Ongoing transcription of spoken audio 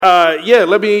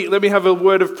Let me have a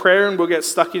word of prayer and we'll get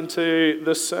stuck into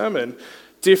the sermon.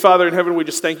 Dear Father in heaven, we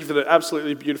just thank you for the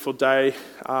absolutely beautiful day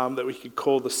that we could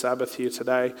call the Sabbath here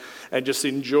today and just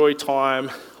enjoy time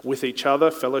with each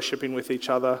other, fellowshipping with each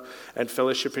other and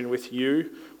fellowshipping with you,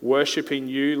 worshipping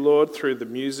you, Lord, through the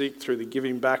music, through the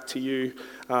giving back to you,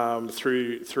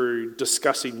 through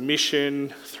discussing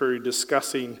mission, through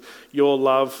discussing your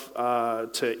love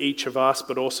to each of us,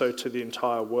 but also to the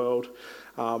entire world.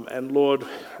 And Lord,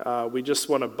 we just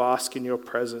want to bask in your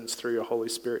presence through your Holy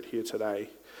Spirit here today.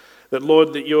 That,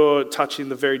 Lord, that you're touching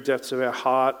the very depths of our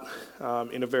heart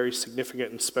in a very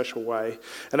significant and special way.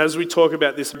 And as we talk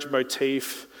about this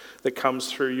motif that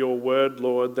comes through your word,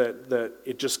 Lord, that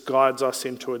it just guides us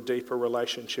into a deeper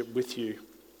relationship with you.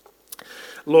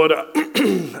 Lord,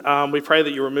 we pray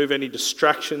that you remove any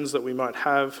distractions that we might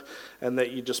have and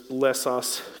that you just bless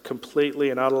us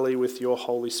completely and utterly with your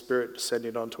Holy Spirit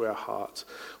descending onto our hearts.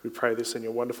 We pray this in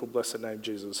your wonderful, blessed name,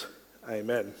 Jesus.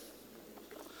 Amen.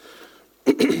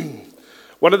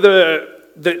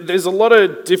 There's a lot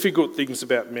of difficult things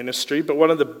about ministry, but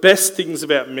one of the best things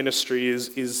about ministry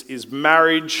is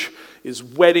marriage, is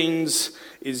weddings,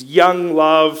 is young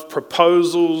love,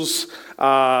 proposals,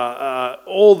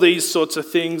 all these sorts of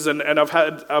things. And I've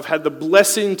had the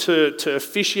blessing to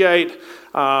officiate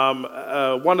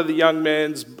one of the young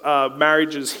men's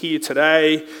marriages here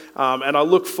today, and I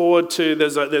look forward to.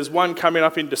 There's one coming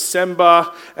up in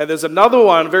December, and there's another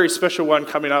one, a very special one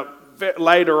coming up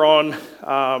later on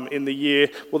in the year.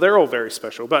 Well, they're all very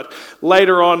special, but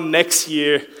later on next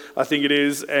year, I think it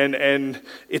is, and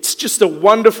it's just a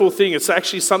wonderful thing. It's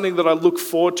actually something that I look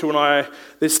forward to, and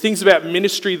there's things about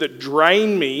ministry that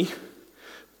drain me,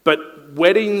 but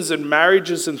weddings and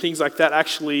marriages and things like that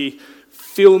actually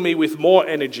fill me with more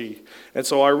energy, and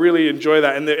so I really enjoy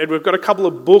that. And we've got a couple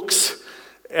of books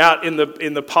out in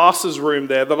the pastor's room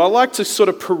there that I like to sort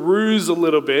of peruse a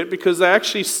little bit because they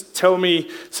actually tell me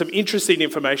some interesting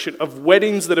information of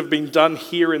weddings that have been done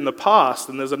here in the past.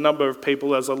 And there's a number of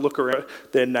people, as I look around,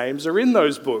 their names are in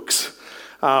those books,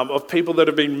 of people that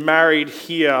have been married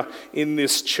here in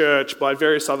this church by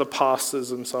various other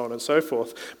pastors and so on and so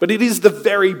forth. But it is the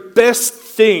very best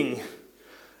thing,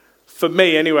 for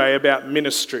me anyway, about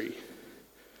ministry.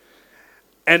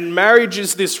 And marriage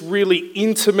is this really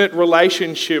intimate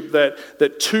relationship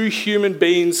that two human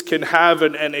beings can have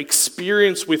and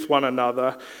experience with one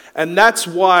another. And that's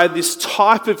why this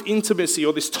type of intimacy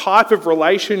or this type of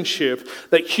relationship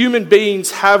that human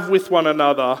beings have with one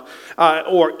another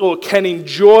or can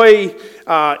enjoy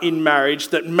in marriage,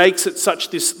 that makes it such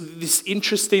this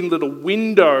interesting little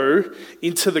window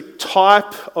into the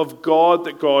type of God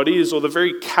that God is, or the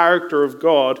very character of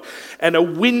God, and a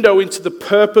window into the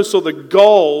purpose or the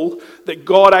goal that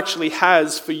God actually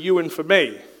has for you and for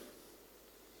me.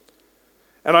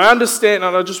 And I understand,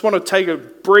 and I just want to take a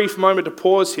brief moment to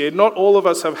pause here. Not all of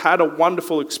us have had a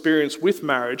wonderful experience with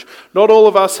marriage. Not all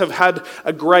of us have had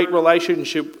a great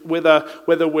relationship, whether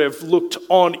we've looked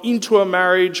on into a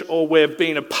marriage or we've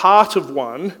been a part of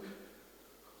one.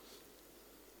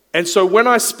 And so when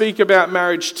I speak about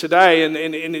marriage today, and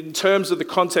in terms of the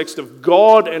context of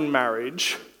God and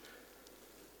marriage,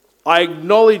 I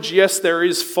acknowledge, yes, there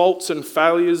is faults and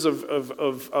failures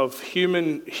of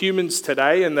humans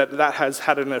today, and that has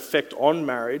had an effect on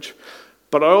marriage.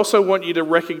 But I also want you to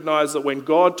recognize that when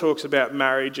God talks about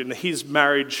marriage and his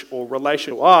marriage or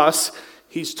relation to us,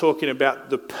 he's talking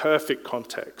about the perfect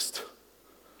context.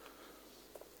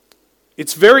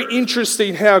 It's very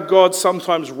interesting how God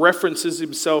sometimes references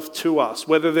himself to us,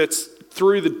 whether that's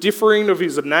through the differing of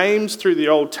his names through the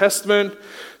Old Testament,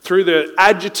 through the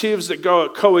adjectives that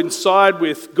coincide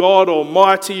with God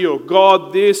Almighty or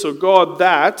God this or God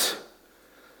that.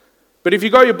 But if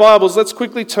you've got your Bibles, let's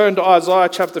quickly turn to Isaiah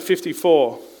chapter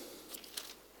 54.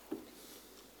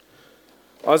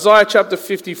 Isaiah chapter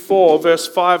 54, verse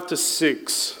 5 to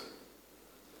 6.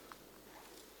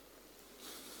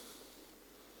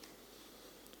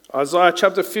 Isaiah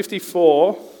chapter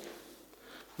 54,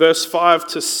 verse 5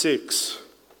 to 6.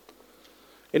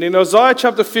 And in Isaiah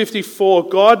chapter 54,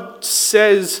 God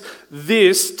says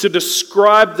this to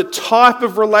describe the type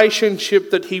of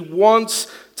relationship that he wants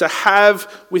to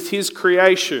have with his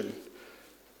creation.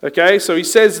 Okay, so he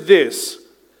says this.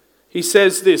 He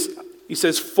says,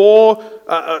 for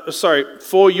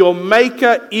your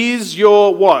maker is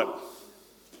your what?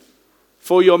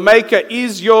 For your maker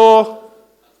is your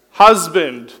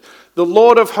husband. The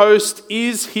Lord of hosts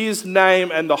is his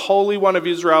name, and the Holy One of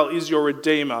Israel is your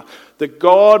Redeemer. The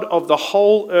God of the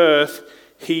whole earth,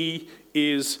 he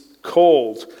is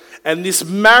called. And this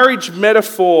marriage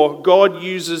metaphor God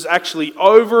uses actually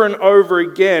over and over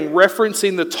again,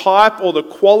 referencing the type or the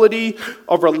quality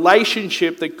of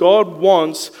relationship that God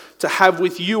wants to have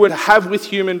with you and have with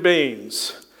human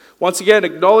beings. Once again,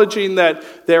 acknowledging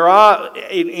that there are,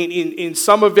 in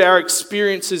some of our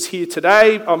experiences here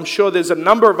today, I'm sure there's a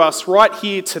number of us right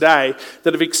here today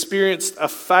that have experienced a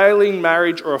failing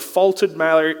marriage or a flawed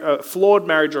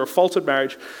marriage or a faltered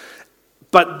marriage.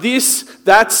 But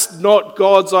that's not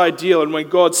God's ideal. And when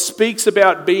God speaks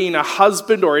about being a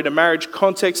husband or in a marriage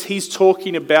context, he's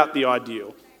talking about the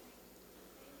ideal.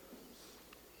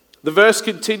 The verse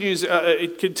continues,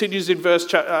 it continues in verse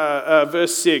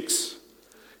 6.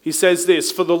 He says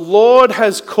this, "For the Lord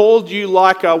has called you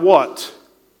like a what?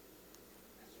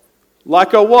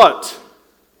 Like a what?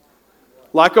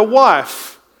 Like a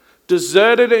wife,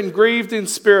 deserted and grieved in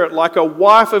spirit, like a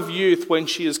wife of youth when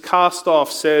she is cast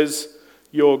off, says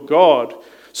your God."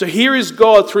 So here is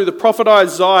God through the prophet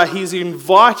Isaiah. He's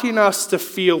inviting us to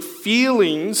feel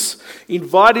feelings,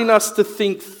 inviting us to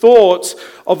think thoughts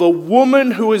of a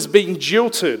woman who is being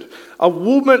jilted,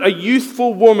 a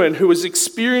youthful woman who has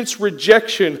experienced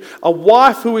rejection, a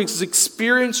wife who has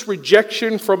experienced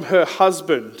rejection from her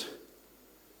husband.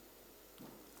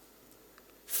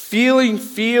 Feeling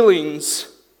feelings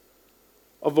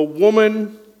of a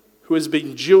woman who has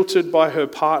been jilted by her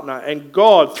partner. And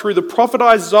God, through the prophet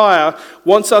Isaiah,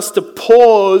 wants us to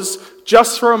pause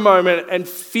just for a moment and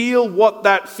feel what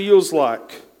that feels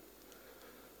like.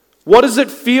 What does it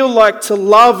feel like to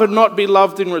love and not be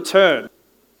loved in return?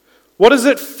 What does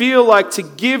it feel like to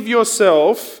give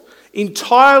yourself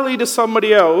entirely to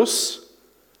somebody else,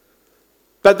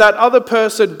 but that other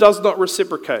person does not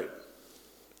reciprocate?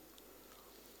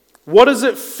 What does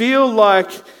it feel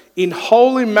like in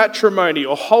holy matrimony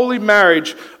or holy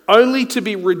marriage only to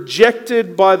be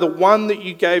rejected by the one that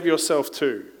you gave yourself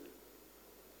to?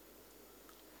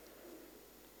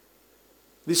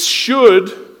 This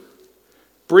should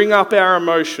bring up our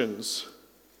emotions.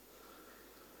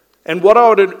 And what I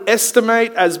would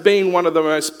estimate as being one of the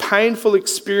most painful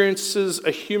experiences a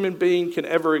human being can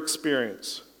ever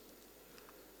experience.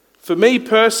 For me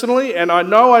personally, and I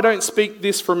know I don't speak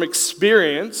this from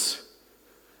experience,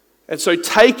 and so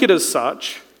take it as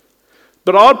such,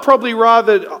 but I'd probably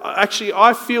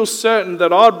I feel certain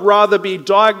that I'd rather be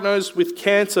diagnosed with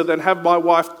cancer than have my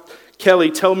wife, Kelly,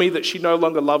 tell me that she no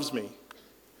longer loves me.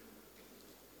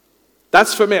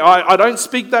 That's for me. I don't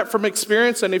speak that from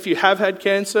experience, and if you have had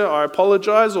cancer, I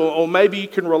apologize, or maybe you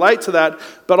can relate to that,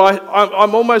 but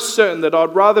I'm almost certain that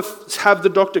I'd rather have the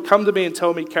doctor come to me and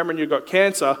tell me, "Cameron, you've got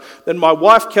cancer," than my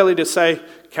wife, Kelly, to say,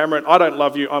 "Cameron, I don't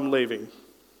love you, I'm leaving."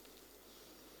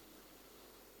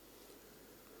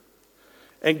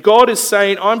 And God is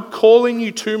saying, I'm calling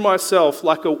you to myself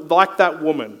like that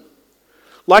woman.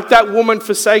 Like that woman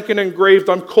forsaken and grieved,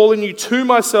 I'm calling you to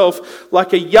myself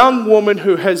like a young woman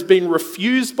who has been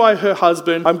refused by her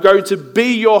husband. I'm going to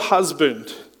be your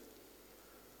husband.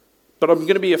 But I'm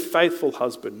going to be a faithful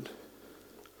husband.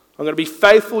 I'm going to be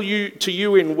faithful to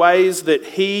you in ways that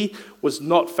he was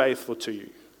not faithful to you.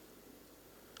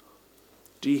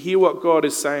 Do you hear what God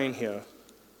is saying here?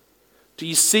 Do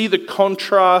you see the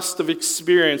contrast of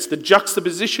experience, the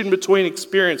juxtaposition between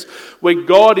experience, where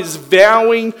God is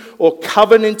vowing or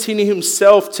covenanting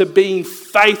himself to being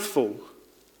faithful,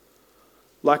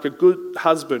 like a good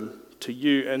husband to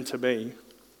you and to me?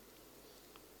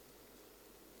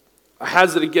 I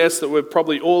hazard a guess that we've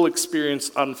probably all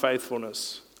experienced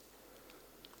unfaithfulness,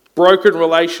 broken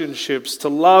relationships, to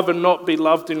love and not be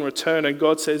loved in return. And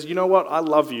God says, you know what? I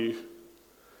love you.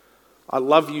 I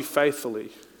love you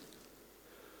faithfully.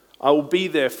 I will be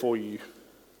there for you.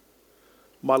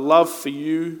 My love for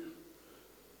you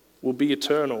will be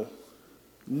eternal,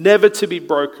 never to be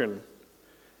broken,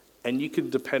 and you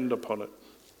can depend upon it.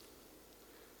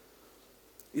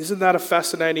 Isn't that a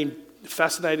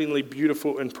fascinatingly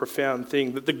beautiful and profound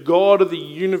thing? That the God of the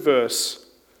universe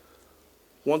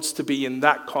wants to be in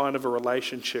that kind of a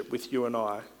relationship with you and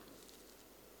I.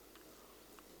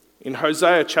 In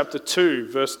Hosea chapter 2,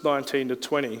 verse 19 to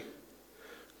 20,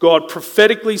 God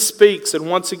prophetically speaks, and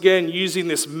once again, using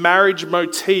this marriage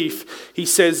motif, he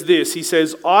says this. He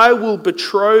says, I will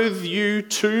betroth you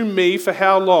to me for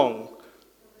how long?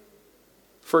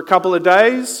 For a couple of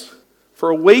days?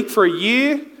 For a week? For a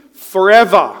year?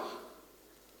 Forever.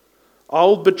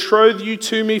 I'll betroth you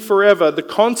to me forever. The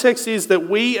context is that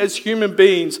we as human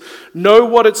beings know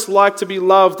what it's like to be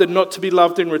loved and not to be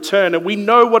loved in return. And we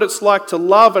know what it's like to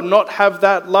love and not have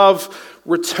that love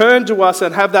returned to us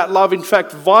and have that love in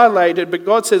fact violated. But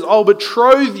God says, I'll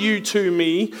betroth you to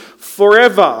me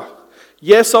forever.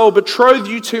 Yes, I will betroth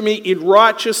you to me in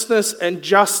righteousness and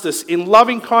justice, in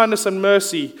loving kindness and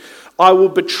mercy. I will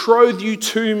betroth you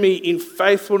to me in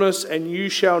faithfulness, and you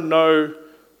shall know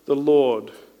the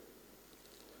Lord.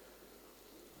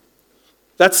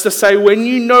 That's to say, when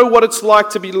you know what it's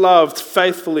like to be loved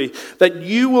faithfully, that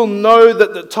you will know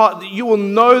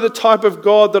the type of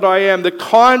God that I am, the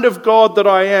kind of God that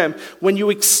I am. When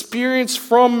you experience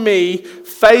from me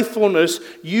faithfulness,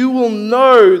 you will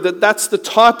know that that's the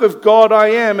type of God I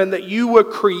am, and that you were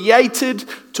created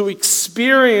to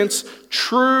experience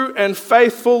true and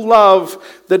faithful love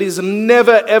that is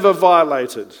never ever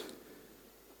violated.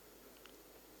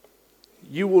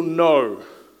 You will know.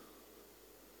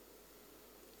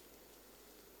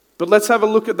 But let's have a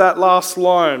look at that last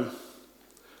line.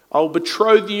 I will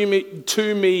betroth you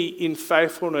to me in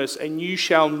faithfulness, and you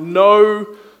shall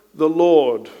know the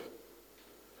Lord.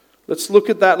 Let's look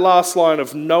at that last line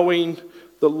of knowing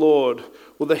the Lord.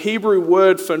 Well, the Hebrew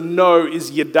word for know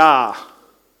is yada.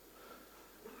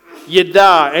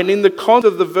 Yada. And in the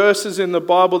context of the verses in the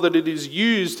Bible that it is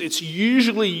used, it's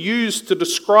usually used to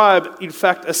describe, in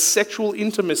fact, a sexual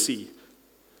intimacy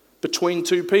between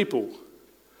two people.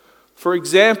 For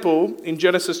example, in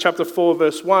Genesis chapter 4,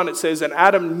 verse 1, it says, and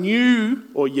Adam knew,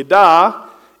 or yada,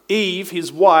 Eve,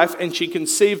 his wife, and she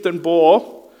conceived and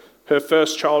bore her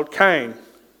first child, Cain.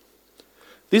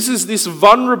 This is this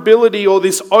vulnerability or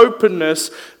this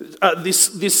openness,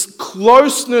 this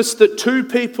closeness that two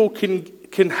people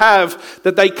can have,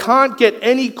 that they can't get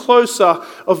any closer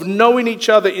of knowing each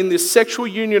other in this sexual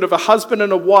union of a husband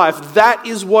and a wife. That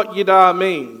is what yada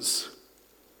means.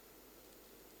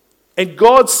 And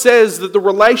God says that the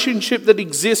relationship that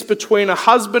exists between a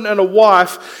husband and a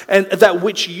wife, and that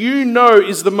which you know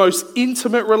is the most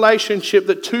intimate relationship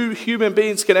that two human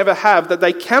beings can ever have, that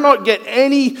they cannot get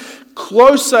any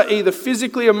closer, either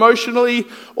physically, emotionally,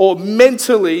 or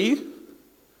mentally.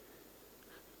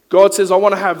 God says, I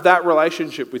want to have that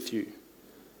relationship with you.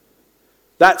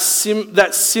 That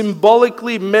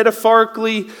symbolically,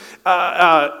 metaphorically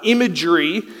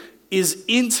imagery is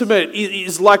intimate. It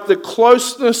is like the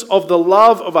closeness of the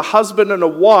love of a husband and a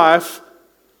wife,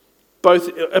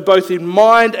 both in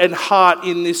mind and heart,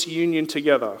 in this union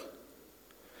together.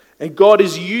 And God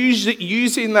is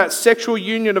using that sexual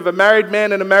union of a married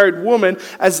man and a married woman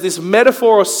as this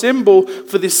metaphor or symbol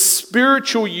for this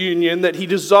spiritual union that He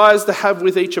desires to have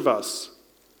with each of us.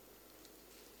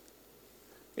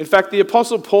 In fact, the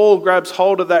Apostle Paul grabs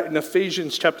hold of that in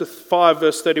Ephesians chapter 5,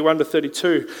 verse 31 to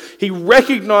 32. He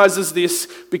recognizes this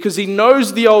because he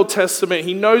knows the Old Testament,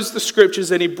 he knows the Scriptures,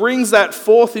 and he brings that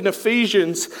forth in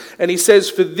Ephesians, and he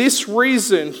says, for this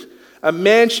reason, a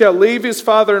man shall leave his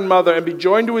father and mother and be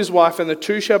joined to his wife, and the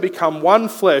two shall become one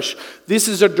flesh. This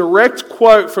is a direct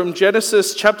quote from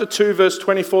Genesis chapter 2, verse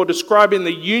 24, describing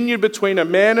the union between a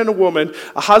man and a woman,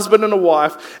 a husband and a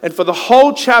wife. And for the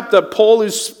whole chapter, Paul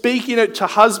is speaking it to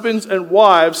husbands and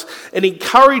wives and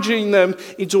encouraging them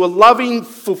into a loving,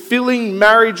 fulfilling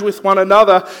marriage with one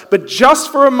another. But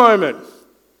just for a moment,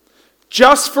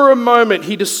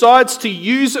 he decides to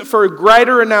use it for a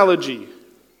greater analogy.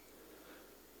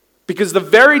 Because the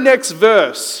very next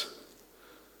verse,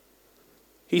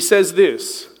 he says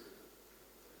this.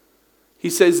 He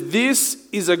says, this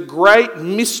is a great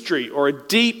mystery or a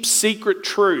deep secret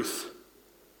truth.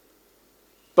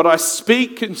 But I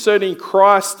speak concerning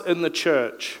Christ and the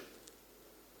church.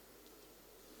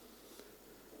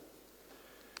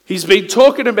 He's been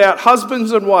talking about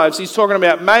husbands and wives. He's talking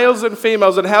about males and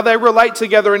females and how they relate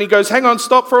together. And he goes, hang on,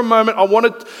 stop for a moment. I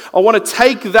want to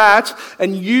take that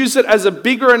and use it as a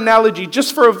bigger analogy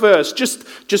just for a verse.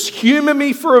 Just humor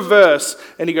me for a verse.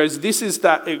 And he goes, this is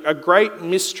that a great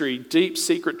mystery, deep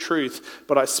secret truth.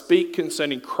 But I speak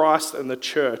concerning Christ and the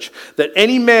church. That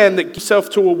any man that gives himself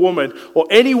to a woman, or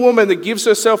any woman that gives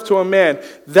herself to a man,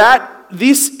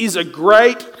 this is a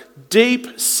great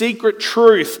deep secret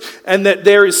truth, and that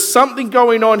there is something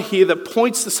going on here that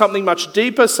points to something much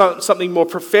deeper, something more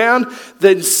profound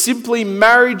than simply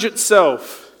marriage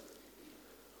itself.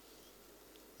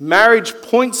 Marriage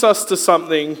points us to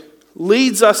something,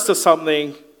 leads us to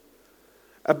something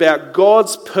about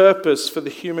God's purpose for the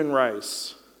human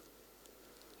race.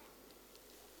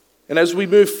 And as we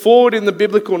move forward in the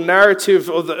biblical narrative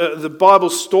of the Bible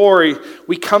story,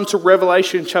 we come to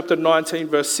Revelation chapter 19,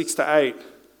 verse 6 to 8.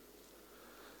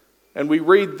 And we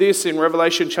read this in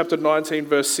Revelation chapter 19,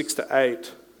 verse 6 to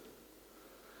 8.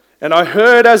 And I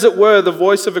heard, as it were, the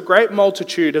voice of a great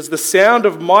multitude, as the sound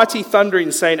of mighty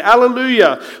thundering, saying,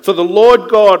 Alleluia, for the Lord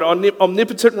God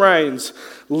omnipotent reigns.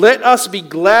 Let us be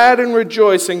glad and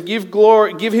rejoice and give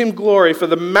him glory, for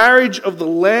the marriage of the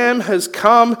Lamb has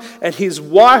come, and his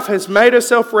wife has made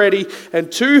herself ready,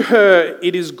 and to her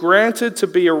it is granted to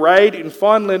be arrayed in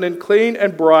fine linen, clean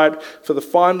and bright, for the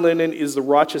fine linen is the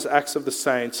righteous acts of the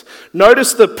saints.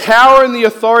 Notice the power and the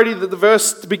authority that the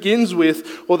verse begins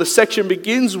with, or the section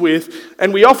begins with,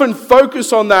 and we often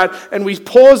focus on that, and we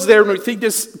pause there and we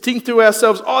think to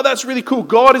ourselves, oh, that's really cool.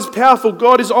 God is powerful.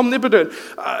 God is omnipotent.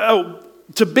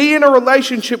 To be in a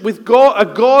relationship with God,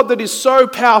 a God that is so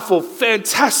powerful,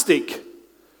 fantastic.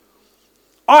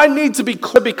 I need to be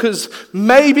clear because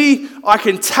maybe I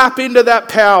can tap into that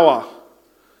power.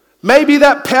 Maybe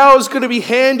that power is going to be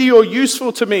handy or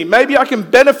useful to me. Maybe I can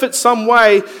benefit some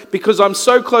way because I'm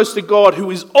so close to God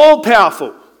who is all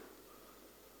powerful.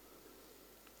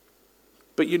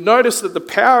 But you notice that the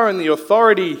power and the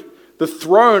authority, the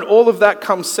throne, all of that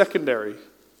comes secondary.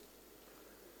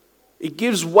 It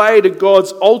gives way to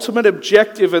God's ultimate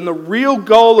objective and the real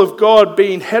goal of God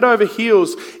being head over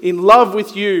heels in love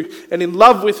with you and in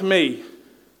love with me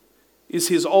is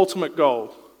his ultimate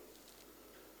goal.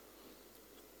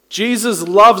 Jesus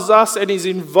loves us and he's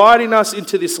inviting us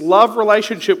into this love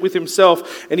relationship with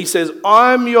himself. And he says,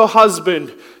 I'm your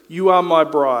husband, you are my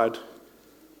bride.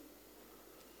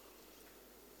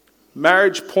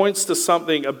 Marriage points to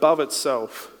something above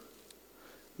itself.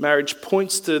 Marriage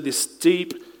points to this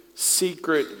deep,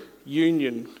 secret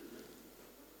union.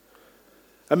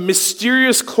 A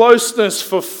mysterious closeness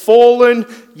for fallen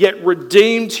yet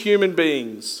redeemed human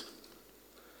beings.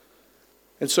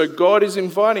 And so God is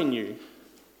inviting you.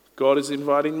 God is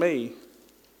inviting me.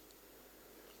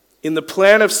 In the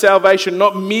plan of salvation,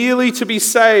 not merely to be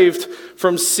saved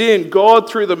from sin, God,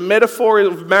 through the metaphor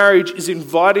of marriage, is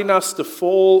inviting us to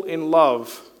fall in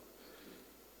love.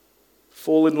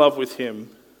 Fall in love with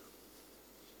him.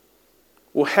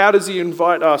 Well, how does he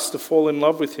invite us to fall in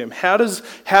love with him? How does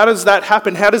that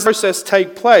happen? How does the process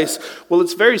take place? Well,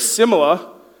 it's very similar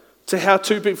to how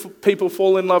two people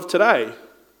fall in love today.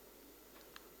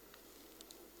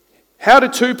 How do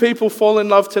two people fall in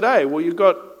love today? Well, you've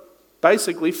got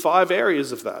basically 5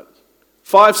 areas of that.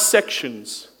 5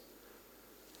 sections.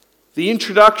 The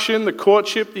introduction, the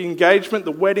courtship, the engagement,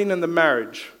 the wedding, and the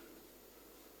marriage.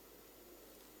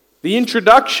 The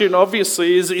introduction,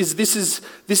 obviously, is this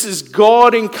is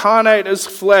God incarnate as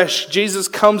flesh. Jesus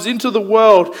comes into the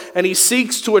world and he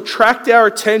seeks to attract our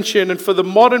attention. And for the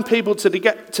modern people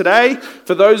today,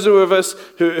 for those of us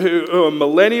who are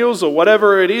millennials or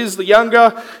whatever it is, the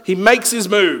younger, he makes his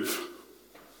move.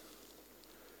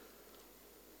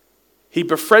 He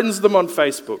befriends them on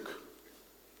Facebook.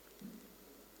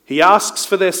 He asks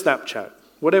for their Snapchat,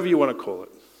 whatever you want to call it.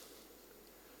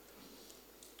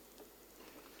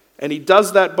 And he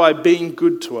does that by being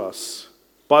good to us,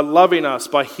 by loving us,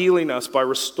 by healing us, by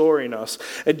restoring us.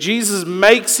 And Jesus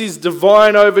makes his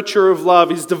divine overture of love,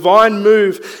 his divine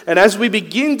move. And as we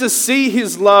begin to see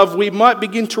his love, we might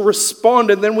begin to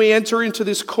respond. And then we enter into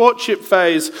this courtship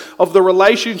phase of the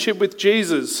relationship with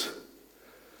Jesus.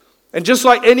 And just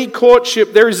like any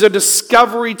courtship, there is a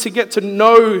discovery to get to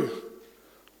know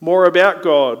more about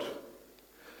God.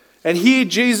 And here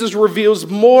Jesus reveals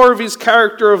more of his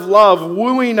character of love,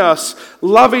 wooing us,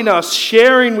 loving us,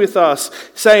 sharing with us,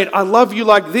 saying, I love you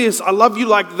like this, I love you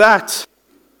like that.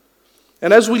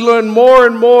 And as we learn more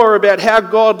and more about how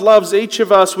God loves each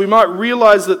of us, we might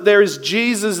realize that there is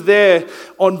Jesus there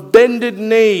on bended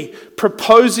knee,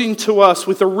 proposing to us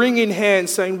with a ring in hand,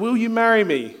 saying, will you marry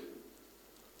me?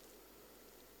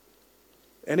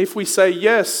 And if we say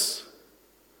yes,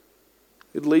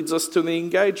 it leads us to the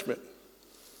engagement,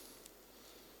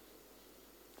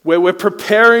 where we're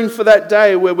preparing for that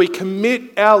day where we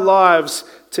commit our lives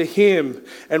to him.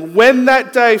 And when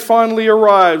that day finally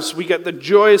arrives, we get the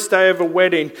joyous day of a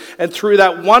wedding. And through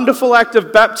that wonderful act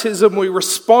of baptism, we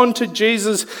respond to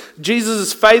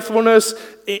Jesus' faithfulness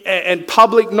and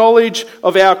public knowledge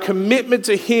of our commitment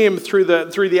to him through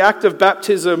the act of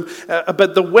baptism.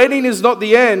 But the wedding is not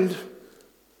the end.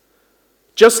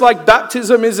 Just like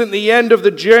baptism isn't the end of the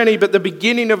journey, but the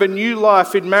beginning of a new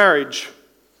life in marriage.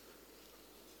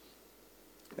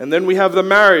 And then we have the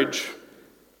marriage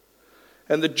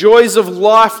and the joys of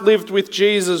life lived with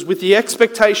Jesus, with the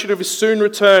expectation of his soon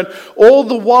return, all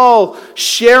the while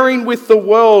sharing with the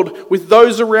world, with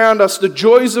those around us, the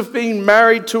joys of being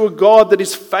married to a God that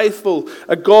is faithful,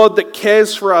 a God that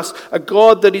cares for us, a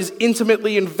God that is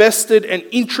intimately invested and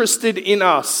interested in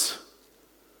us.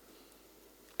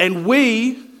 And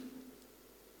we,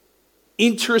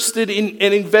 interested in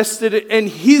and invested in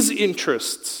his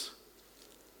interests.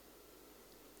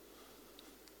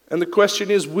 And the question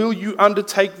is, will you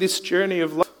undertake this journey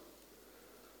of love?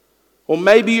 Or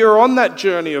maybe you're on that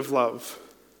journey of love.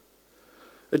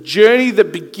 A journey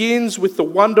that begins with the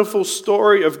wonderful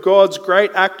story of God's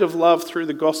great act of love through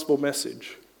the gospel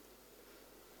message.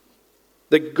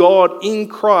 That God in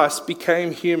Christ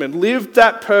became human, lived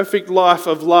that perfect life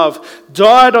of love,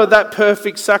 died on that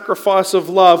perfect sacrifice of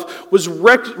love, was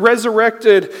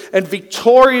resurrected and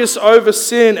victorious over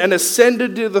sin, and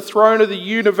ascended to the throne of the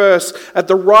universe at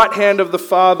the right hand of the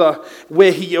Father,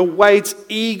 where he awaits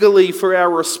eagerly for our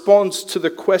response to the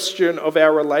question of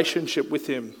our relationship with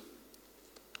him.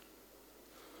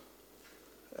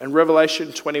 And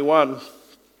Revelation 21,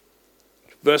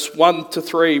 verse 1 to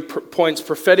 3 points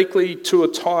prophetically to a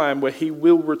time where he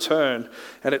will return.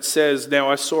 And it says, "Now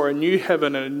I saw a new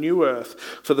heaven and a new earth.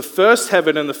 For the first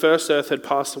heaven and the first earth had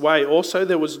passed away. Also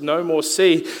there was no more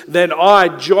sea. Then I,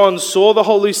 John, saw the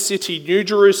holy city, New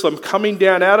Jerusalem, coming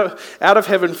down out of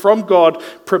heaven from God,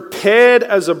 prepared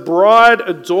as a bride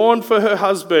adorned for her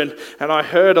husband. And I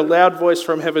heard a loud voice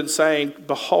from heaven saying,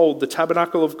 Behold, the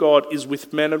tabernacle of God is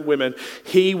with men and women.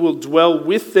 He will dwell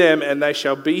with them, and they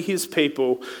shall be his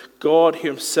people. God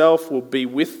himself will be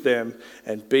with them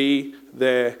and be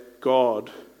their God."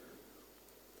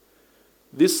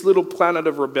 This little planet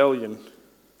of rebellion,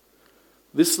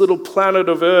 this little planet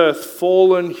of earth,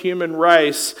 fallen human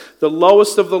race, the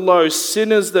lowest of the low,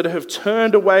 sinners that have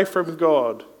turned away from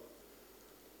God,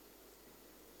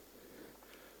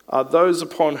 are those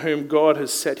upon whom God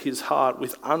has set his heart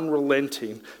with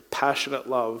unrelenting, passionate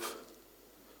love,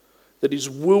 that is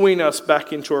wooing us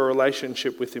back into a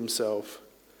relationship with himself,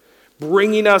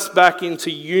 bringing us back into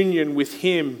union with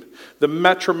him, the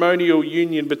matrimonial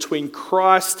union between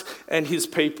Christ and his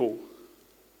people.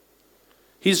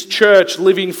 His church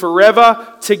living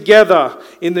forever together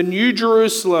in the New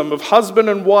Jerusalem of husband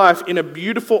and wife in a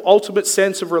beautiful ultimate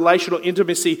sense of relational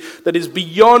intimacy that is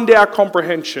beyond our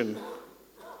comprehension.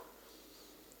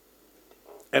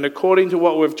 And according to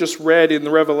what we've just read in the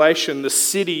Revelation, the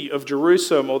city of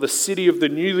Jerusalem, or the city of the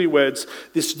newlyweds,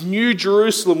 this new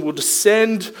Jerusalem will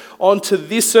descend onto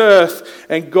this earth,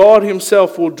 and God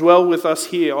himself will dwell with us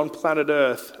here on planet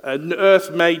Earth, an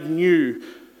earth made new.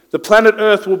 The planet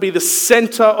Earth will be the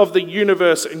center of the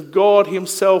universe, and God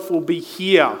himself will be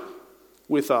here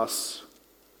with us.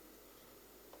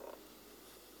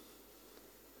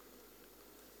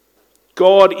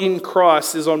 God in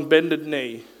Christ is on bended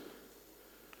knee,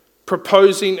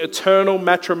 proposing eternal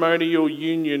matrimonial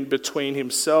union between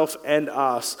himself and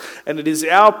us. And it is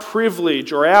our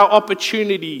privilege or our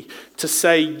opportunity to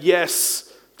say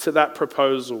yes to that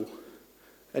proposal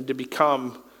and to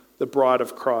become the bride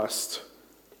of Christ.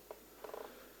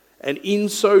 And in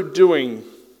so doing,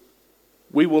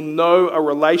 we will know a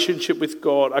relationship with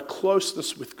God, a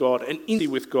closeness with God, an intimacy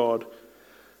with God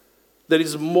that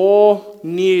is more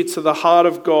near to the heart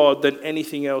of God than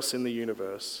anything else in the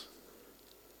universe.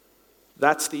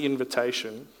 That's the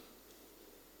invitation.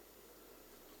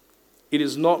 It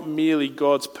is not merely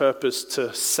God's purpose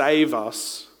to save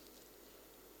us.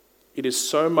 It is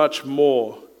so much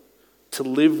more to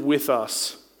live with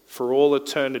us for all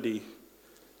eternity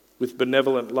with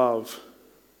benevolent love.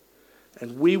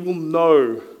 And we will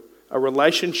know a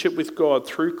relationship with God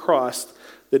through Christ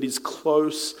that is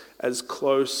close as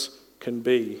close can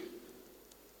be.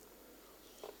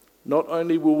 Not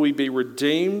only will we be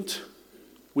redeemed,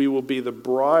 we will be the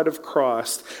bride of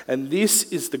Christ. And this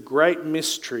is the great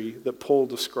mystery that Paul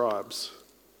describes.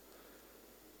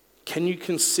 Can you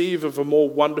conceive of a more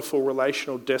wonderful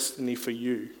relational destiny for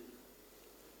you?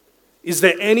 Is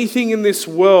there anything in this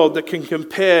world that can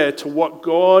compare to what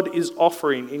God is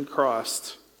offering in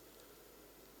Christ?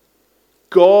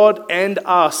 God and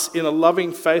us in a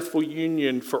loving, faithful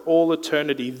union for all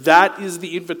eternity. That is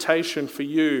the invitation for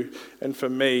you and for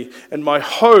me. And my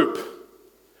hope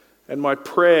and my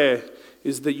prayer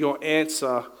is that your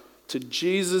answer to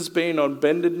Jesus being on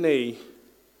bended knee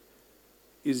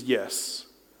is yes.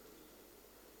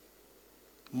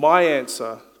 My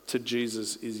answer to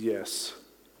Jesus is yes.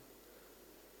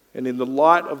 And in the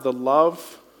light of the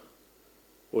love,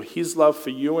 or his love for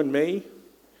you and me,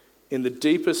 in the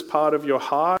deepest part of your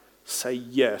heart, say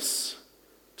yes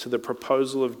to the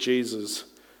proposal of Jesus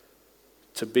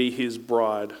to be his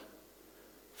bride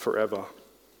forever.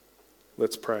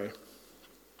 Let's pray.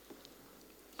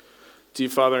 Dear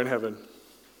Father in heaven,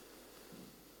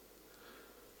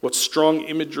 what strong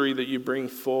imagery that you bring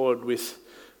forward with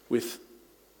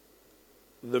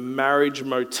the marriage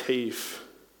motif,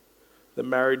 the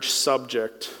marriage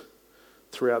subject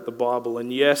throughout the Bible.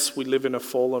 And yes, we live in a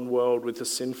fallen world with a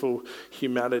sinful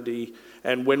humanity.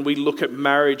 And when we look at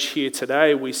marriage here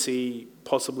today, we see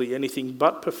possibly anything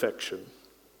but perfection.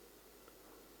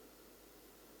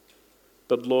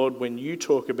 But Lord, when you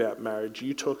talk about marriage,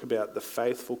 you talk about the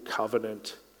faithful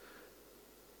covenant,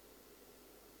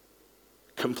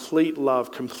 complete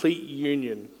love, complete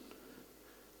union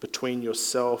between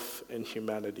yourself and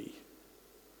humanity.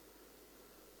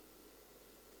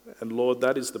 And Lord,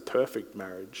 that is the perfect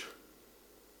marriage.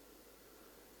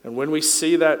 And when we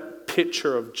see that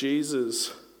picture of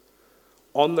Jesus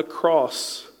on the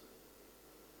cross,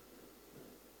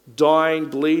 dying,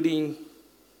 bleeding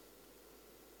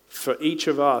for each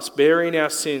of us, bearing our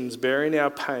sins, bearing our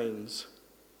pains,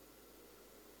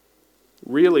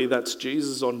 really that's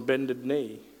Jesus on bended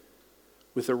knee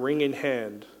with a ring in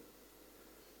hand,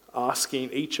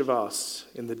 asking each of us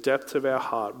in the depth of our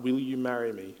heart, will you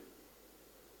marry me?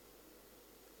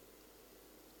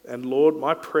 And Lord,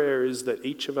 my prayer is that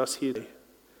each of us here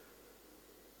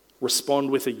respond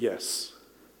with a yes.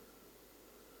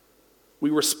 We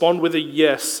respond with a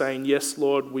yes, saying, yes,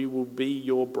 Lord, we will be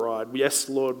your bride. Yes,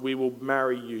 Lord, we will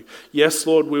marry you. Yes,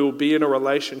 Lord, we will be in a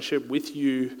relationship with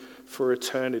you for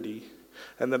eternity.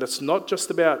 And that it's not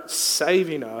just about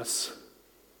saving us,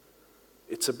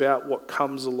 it's about what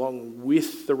comes along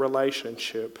with the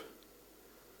relationship.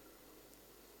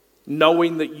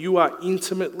 Knowing that you are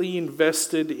intimately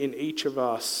invested in each of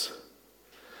us.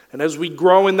 And as we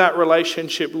grow in that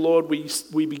relationship, Lord,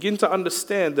 we begin to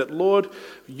understand that, Lord,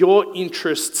 your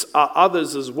interests are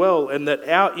others as well, and that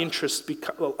our interests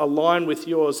align with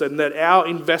yours, and that our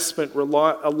investment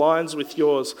aligns with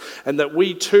yours, and that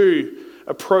we too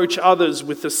approach others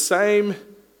with the same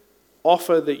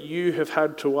offer that you have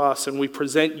had to us, and we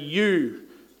present you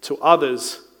to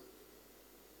others,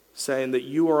 saying that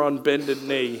you are on bended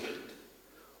knee,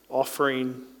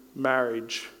 offering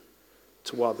marriage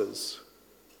to others.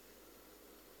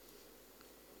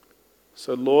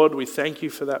 So Lord, we thank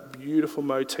you for that beautiful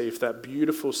motif, that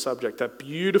beautiful subject, that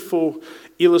beautiful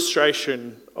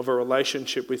illustration of a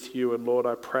relationship with you. And Lord,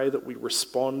 I pray that we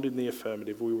respond in the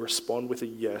affirmative. We respond with a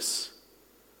yes.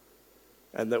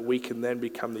 And that we can then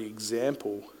become the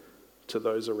example to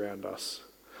those around us.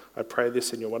 I pray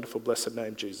this in your wonderful blessed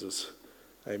name, Jesus.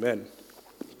 Amen.